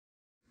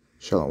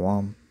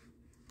Shalom,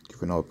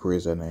 giving all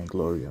praise and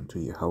glory unto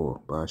Yahweh,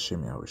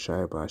 Ba'ashim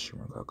Yahushai, Ba'ashim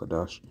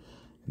Gakadash,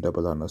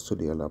 double honors to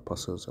the Allah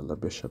apostles, Allah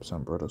bishops,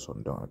 and brothers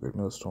on down a great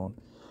millstone.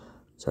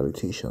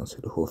 Salutations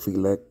to the whole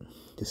elect.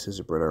 This is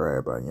your brother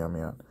Rabbi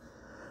Yamian.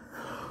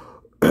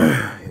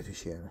 Here to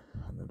share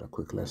another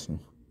quick lesson.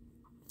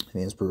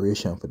 The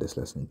inspiration for this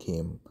lesson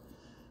came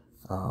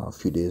a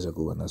few days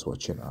ago when I was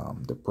watching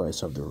the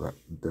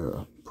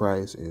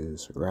Price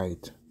is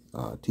Right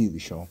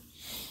TV show,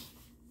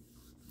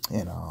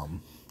 and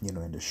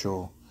in the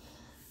show,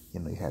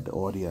 you had the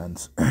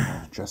audience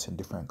dressed in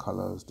different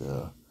colors,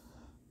 the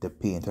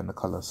paint and the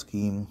color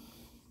scheme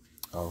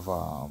of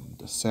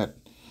the set.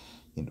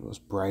 It was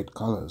bright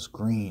colors: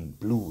 green,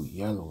 blue,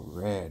 yellow,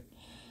 red,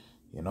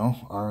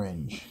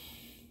 orange,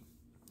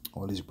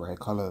 all these bright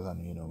colors,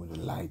 and with the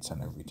lights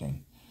and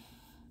everything.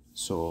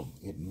 So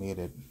it made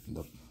it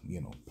look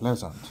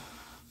pleasant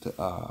to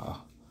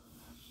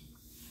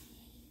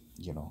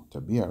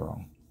to be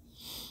around.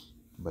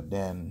 But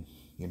then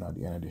at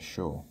the end of the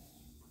show,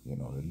 they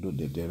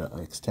did an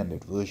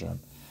extended version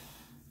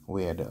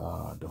where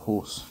the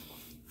host,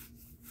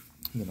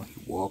 he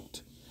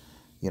walked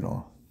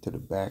to the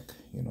back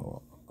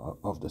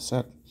of the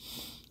set,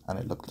 and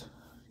it looked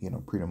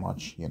pretty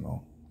much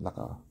like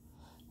a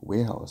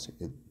warehouse.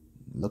 It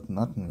looked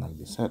nothing like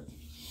the set.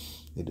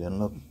 It didn't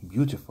look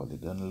beautiful.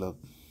 It didn't look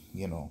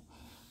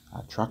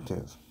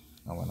attractive.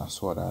 And when I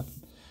saw that,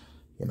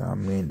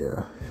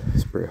 the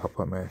spirit helped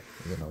me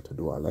to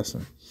do our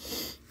lesson.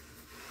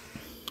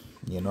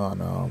 And I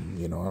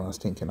was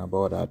thinking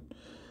about that.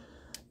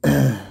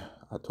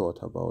 I thought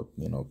about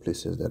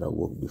places that I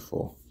worked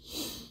before.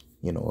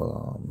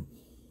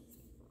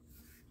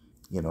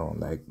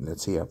 Like,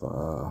 let's say you have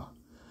a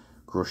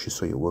grocery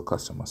store, you work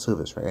customer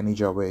service, right? Any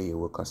job where you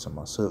work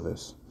customer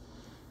service,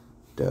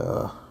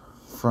 the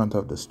front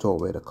of the store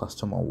where the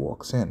customer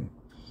walks in,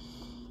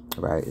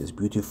 right, is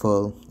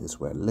beautiful, is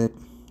well lit,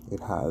 it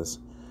has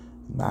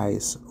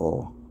nice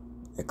or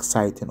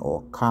exciting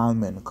or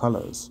calming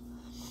colors,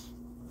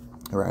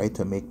 right,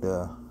 to make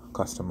the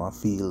customer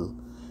feel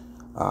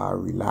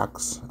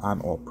relaxed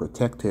and or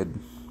protected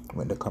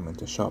when they come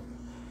into shop,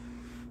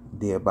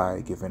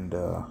 thereby giving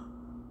the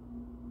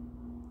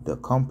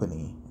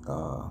company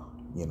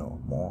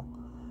more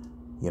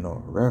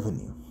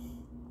revenue,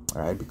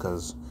 right?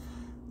 Because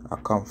a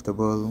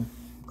comfortable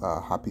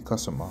happy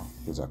customer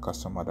is a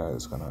customer that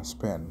is gonna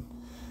spend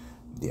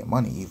their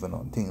money even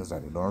on things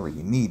that they don't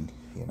really need.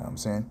 You know what I'm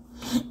saying?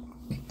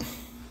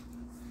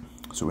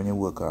 So when you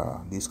work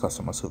these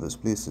customer service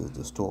places,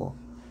 the store,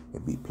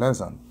 it be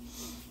pleasant.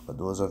 But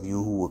those of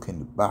you who work in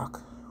the back,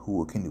 who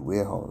work in the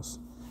warehouse,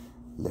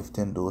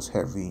 lifting those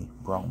heavy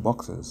brown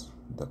boxes,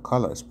 the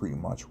color is pretty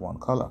much one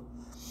color.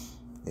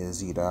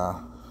 Is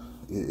either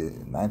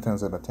 9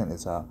 times out of 10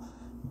 it's a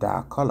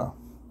dark color,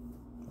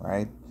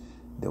 right?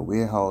 The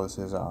warehouse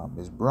is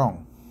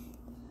brown,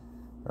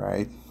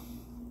 right?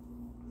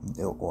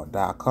 Or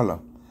dark color,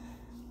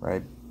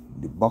 right?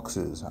 The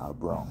boxes are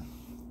brown,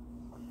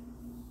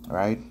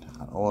 right?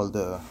 And all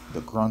the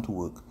grunt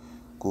work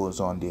goes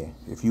on there.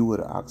 If you were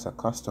to ask a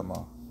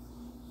customer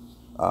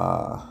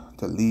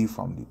to leave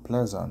from the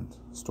pleasant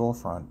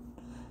storefront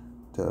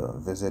to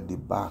visit the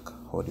back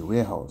or the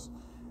warehouse,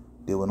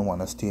 they wouldn't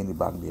want to stay in the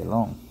back there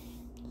long,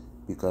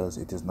 because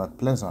it is not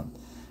pleasant.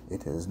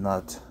 It is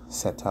not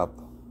set up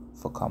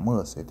for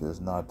commerce. It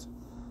is not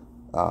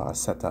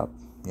set up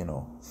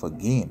for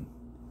gain.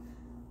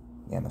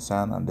 You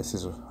understand? And this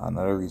is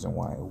another reason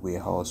why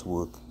warehouse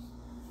work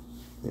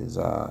is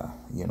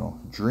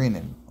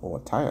draining or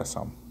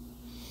tiresome,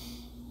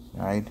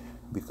 right?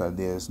 Because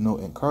there's no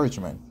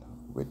encouragement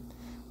with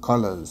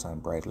colors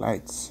and bright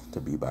lights to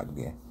be back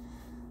there.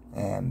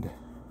 And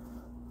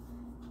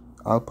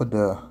I'll put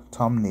the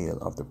thumbnail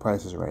of the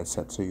Price is Right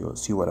set so you'll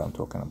see what I'm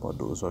talking about.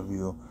 Those of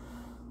you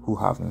who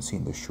haven't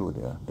seen the show,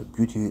 the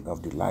beauty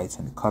of the lights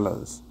and the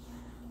colors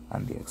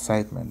and the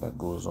excitement that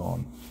goes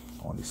on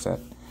the set.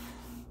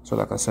 So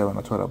like I said, when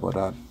I thought about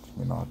that,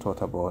 I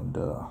thought about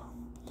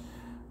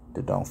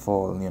the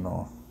downfall,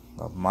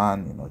 of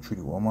man, through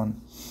the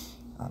woman,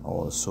 and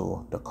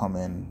also the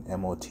coming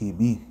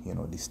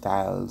MOTB, the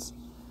styles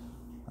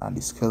and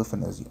the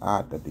skillfulness, the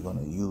art that they're going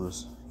to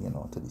use,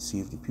 to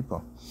deceive the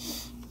people.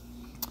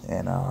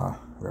 And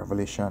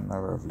Revelation,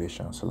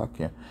 so like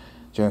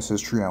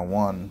Genesis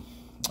 3:1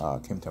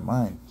 came to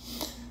mind.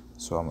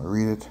 So I'm going to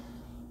read it,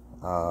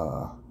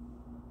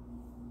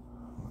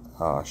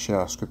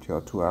 share a scripture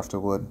or two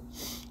afterward,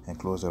 and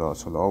close it out.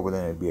 So Lord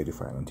willing, it be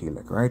edified until you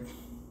like, right?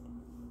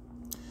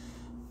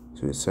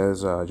 So it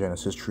says,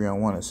 Genesis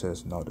 3:1, it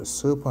says, now the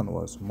serpent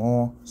was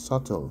more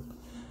subtle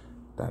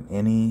than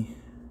any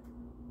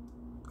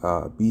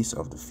beast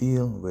of the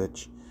field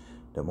which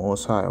the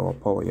Most High, or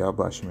power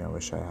Yahweh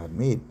which I had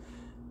made.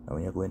 And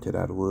when you go into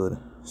that word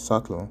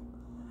subtle,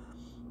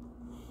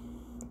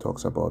 it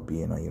talks about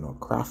being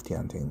crafty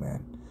and thing,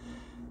 man.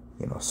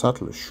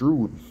 Subtle,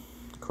 shrewd,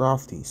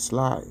 crafty,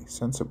 sly,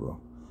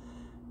 sensible,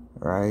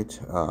 right?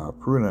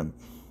 Prudent.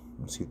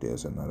 Let's see if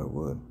there's another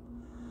word.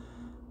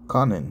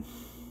 Cunning.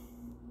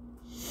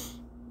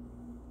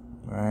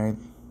 right?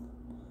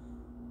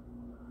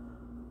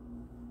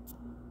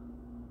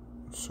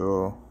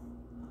 So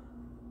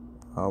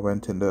I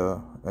went in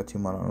the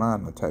etymology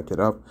and I typed it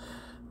up.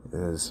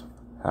 It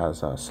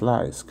has a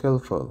sly,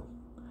 skillful,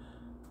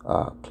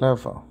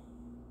 clever,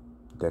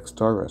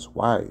 dexterous,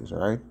 wise,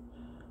 right?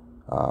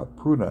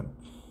 Prudent.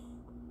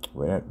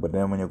 But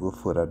then when you go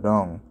further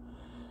down,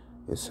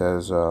 it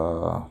says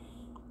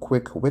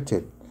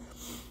quick-witted,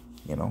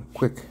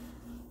 quick,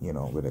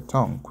 with a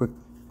tongue, quick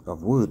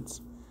of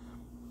words.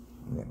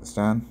 You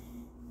understand?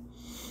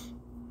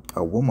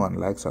 A woman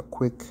likes a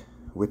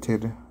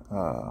quick-witted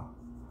man.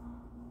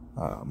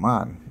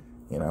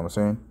 You know what I'm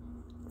saying?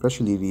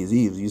 Especially these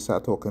eves, you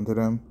start talking to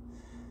them.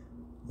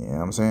 You know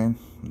what I'm saying?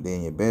 They're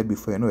in your bed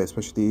before you know it,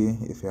 especially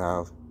if you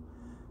have,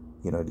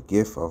 the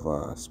gift of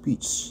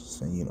speech,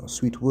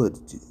 sweet words.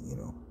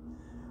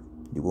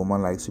 The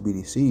woman likes to be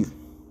deceived.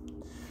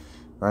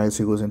 Right,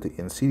 so it goes into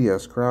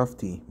insidious,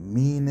 crafty,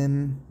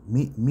 meanly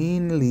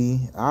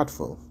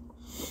artful.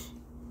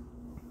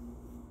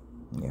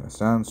 You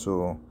understand?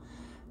 So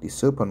the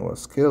serpent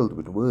was skilled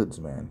with words,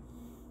 man.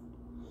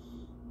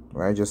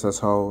 Right, just as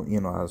how,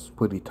 as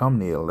per the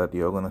thumbnail that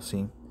you're gonna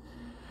see,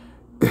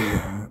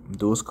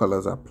 those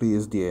colors are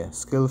placed there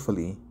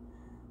skillfully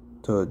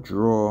to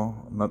draw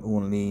not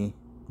only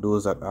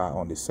those that are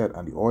on the set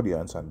and the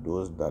audience and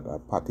those that are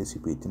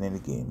participating in the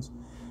games,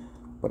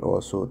 but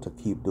also to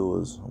keep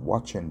those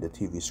watching the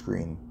TV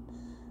screen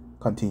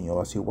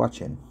continuously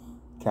watching.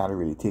 Can't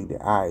really take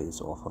their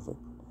eyes off of it.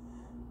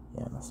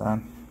 You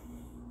understand?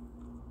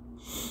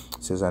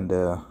 It says, and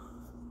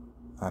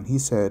he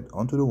said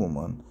unto the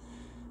woman,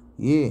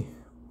 Yea,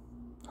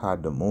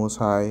 had the Most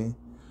High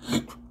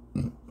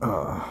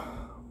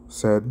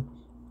said,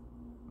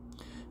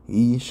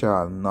 Ye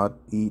shall not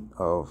eat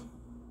of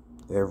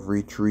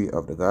every tree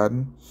of the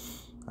garden.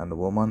 And the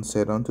woman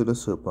said unto the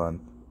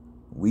serpent,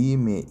 We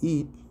may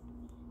eat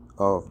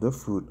of the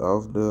fruit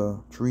of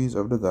the trees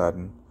of the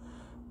garden,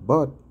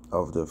 but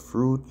of the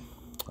fruit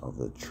of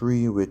the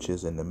tree which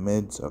is in the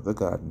midst of the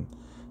garden,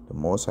 the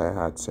Most High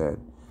had said,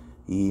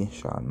 Ye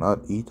shall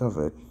not eat of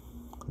it,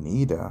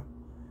 neither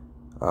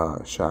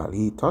shall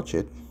he touch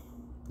it,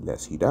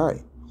 lest he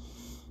die.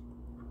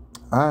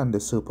 And the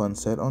serpent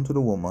said unto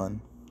the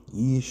woman,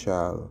 Ye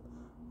shall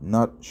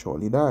not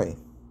surely die.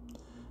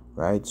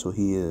 Right? So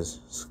he is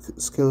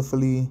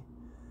skillfully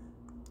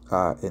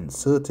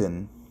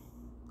inserting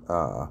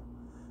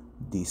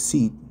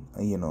deceit,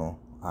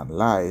 and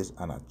lies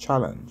and a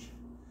challenge.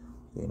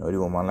 The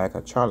woman like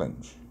a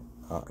challenge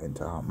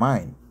into her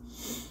mind.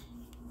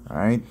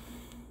 Alright?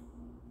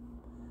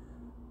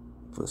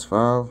 Verse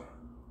 5.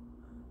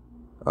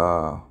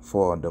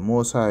 For the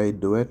Most High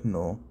doeth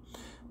know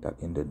that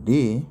in the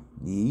day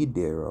ye eat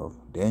thereof,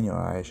 then your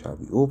eyes shall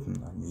be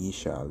opened, and ye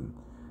shall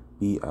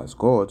be as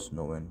gods,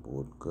 knowing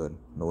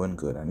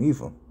good and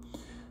evil.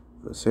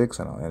 Verse 6,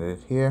 and I'll end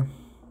it here.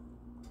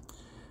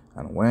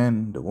 And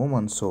when the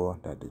woman saw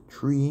that the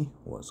tree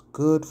was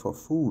good for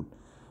food,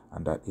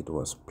 and that it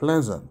was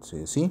pleasant, so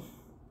you see,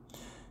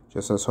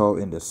 just as how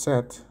in the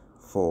set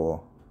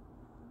for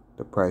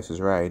The Price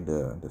is Right,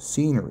 the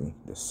scenery,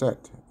 the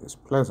set is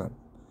pleasant.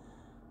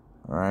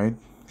 All right,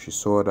 she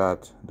saw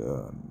that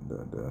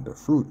the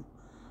fruit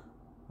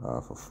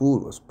for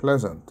food was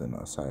pleasant in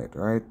her sight.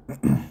 Right,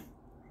 it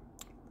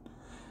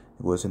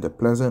was in the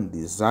pleasant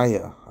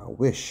desire, a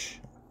wish,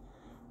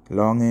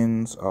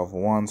 longings of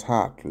one's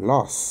heart,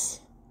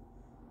 lust,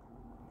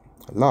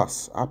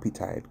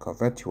 appetite,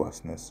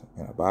 covetousness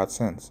in a bad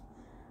sense,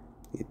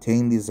 the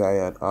attained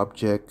desired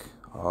object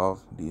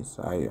of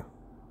desire.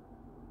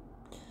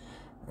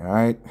 All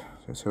right,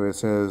 so it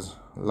says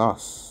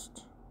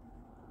lust,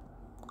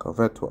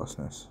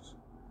 covetousness.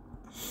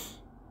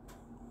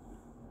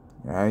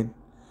 Right?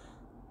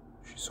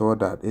 She saw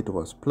that it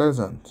was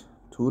pleasant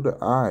to the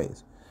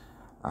eyes,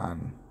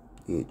 and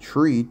a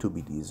tree to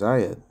be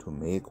desired to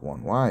make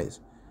one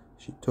wise.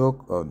 She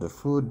took of the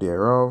fruit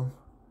thereof,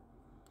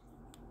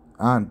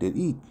 and did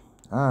eat,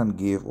 and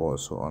gave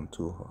also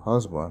unto her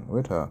husband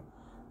with her,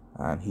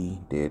 and he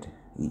did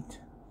eat.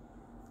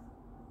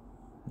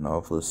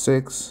 Now verse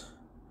 6,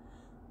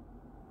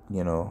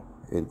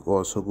 it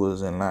also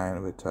goes in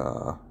line with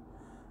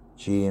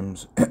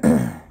James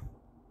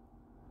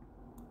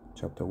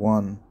chapter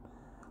 1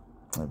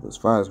 and verse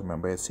 5.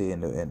 Remember, it say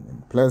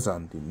in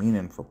pleasant, the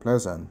meaning for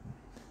pleasant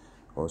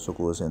also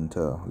goes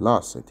into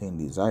lust, attained,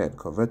 desired,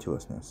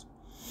 covetousness.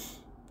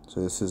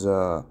 So this is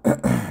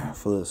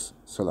first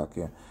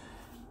Salakia.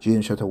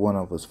 James chapter 1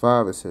 and verse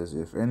 5, it says,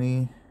 if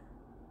any...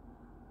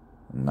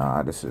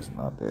 Nah, this is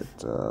not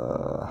it.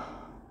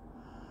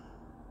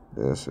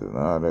 This is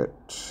not it.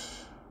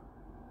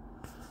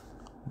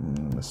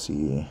 Let's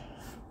see.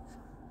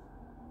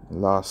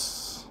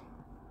 Lust,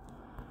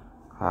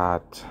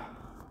 heart,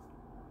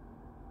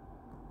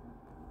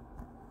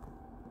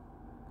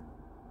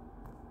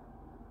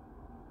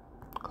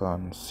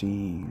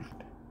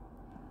 conceived.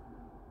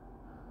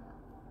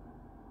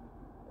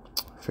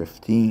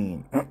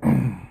 15.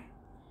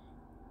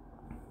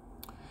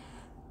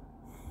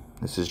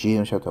 This is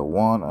James chapter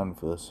 1 and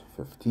verse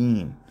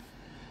 15.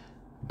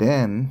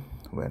 Then,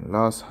 when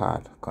lust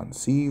had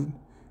conceived,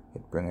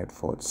 it bringeth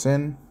forth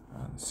sin,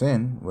 and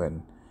sin,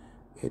 when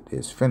it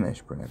is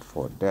finished, bringeth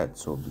forth death.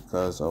 So,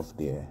 because of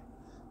their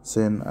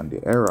sin and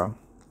the error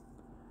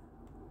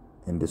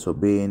in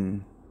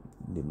disobeying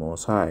the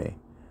Most High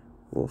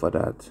over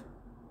that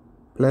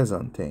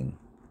pleasant thing,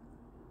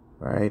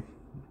 right?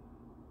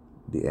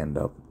 They end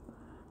up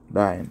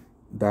dying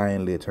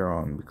later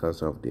on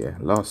because of their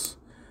loss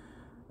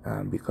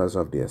and because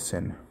of their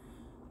sin.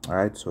 All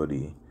right, so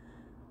the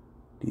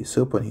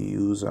serpent, he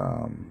used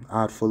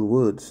artful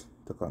words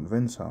to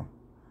convince her,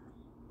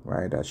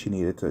 right, that she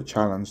needed to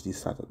challenge the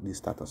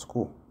status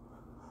quo.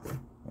 You know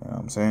what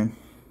I'm saying?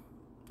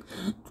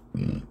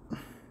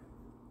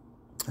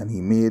 And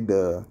he made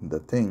the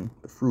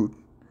fruit,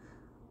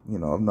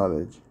 of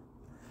knowledge,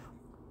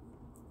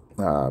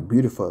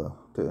 beautiful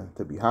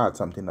to be had,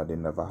 something that they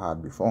never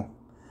had before.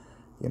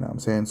 You know what I'm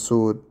saying?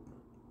 So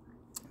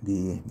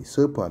the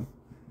serpent,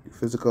 the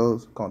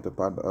physical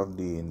counterpart of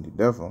the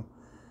devil,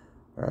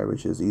 right,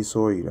 which is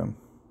Esau Edom,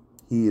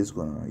 he is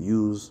going to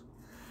use,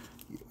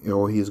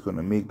 or he's going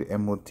to make the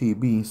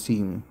MOTB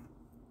seem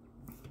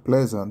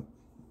pleasant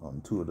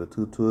unto the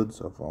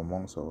two-thirds of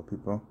amongst our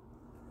people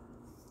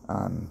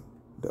and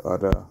the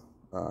other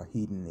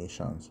heathen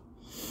nations.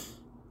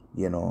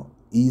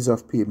 Ease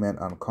of payment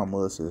and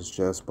commerce is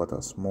just but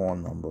a small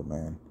number,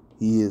 man.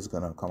 He is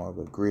going to come up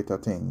with greater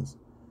things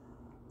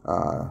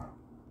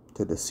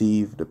to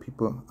deceive the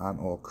people and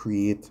or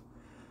create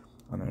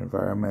an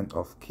environment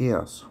of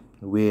chaos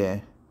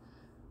where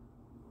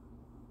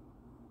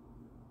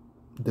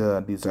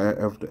the desire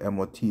of the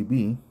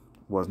MOTB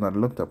was not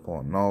looked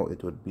upon. Now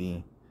it would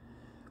be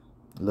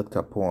looked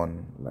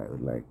upon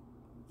like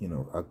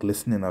a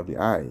glistening of the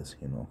eyes,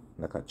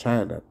 like a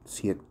child that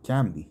see it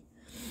candy.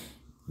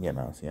 See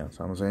what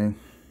I'm saying?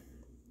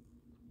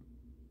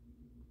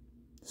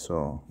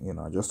 So,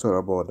 I just thought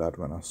about that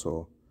when I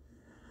saw,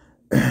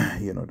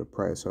 the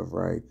Price of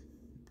Right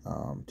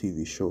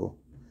TV show,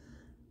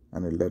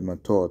 and it led my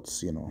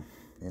thoughts,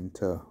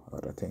 into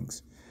other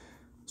things.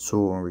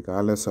 So,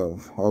 regardless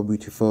of how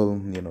beautiful,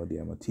 the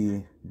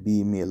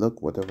MOTB may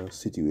look, whatever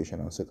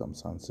situation or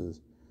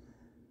circumstances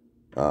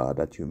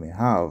that you may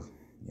have,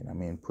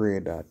 pray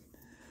that,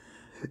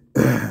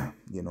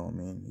 you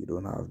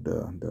don't have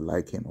the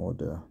liking or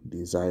the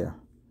desire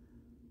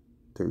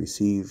to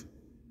receive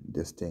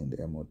this thing, the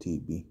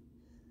MOTB.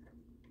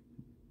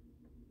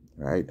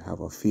 Right?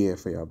 Have a fear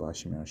for your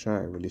Bashim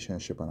Yashai, a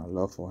relationship and a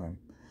love for him,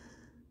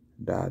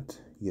 that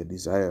your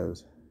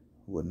desires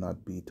would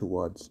not be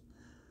towards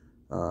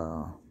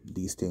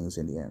these things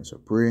in the end. So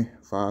pray,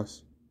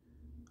 fast,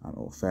 and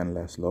offend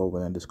less. Lord,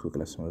 within this quick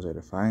lesson was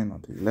edifying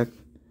until you let.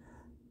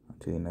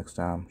 Until next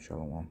time,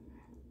 Shalom.